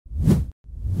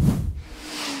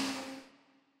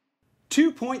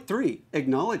2.3,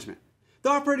 Acknowledgement. The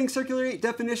operating circular 8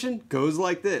 definition goes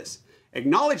like this.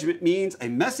 Acknowledgement means a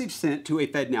message sent to a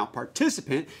FedNow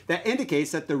participant that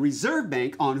indicates that the reserve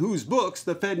bank on whose books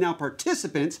the FedNow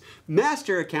participant's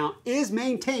master account is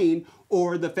maintained,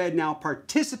 or the FedNow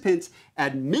participant's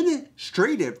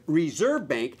administrative reserve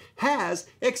bank has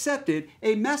accepted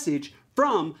a message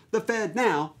from the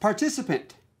FedNow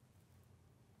participant.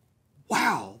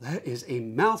 Wow, that is a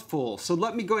mouthful. So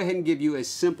let me go ahead and give you a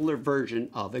simpler version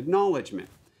of acknowledgement.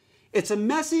 It's a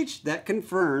message that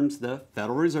confirms the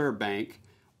Federal Reserve Bank,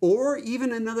 or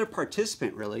even another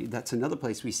participant really, that's another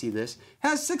place we see this,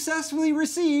 has successfully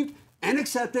received and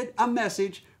accepted a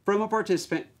message from a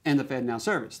participant in the FedNow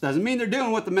service. Doesn't mean they're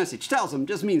doing what the message tells them,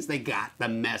 just means they got the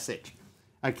message.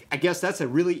 I guess that's a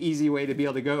really easy way to be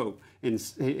able to go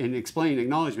and explain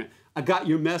acknowledgement. I got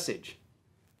your message.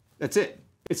 That's it.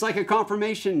 It's like a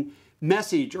confirmation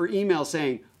message or email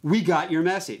saying, we got your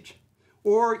message.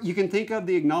 Or you can think of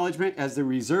the acknowledgement as the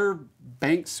Reserve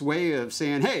Bank's way of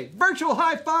saying, hey, virtual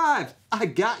high five, I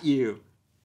got you.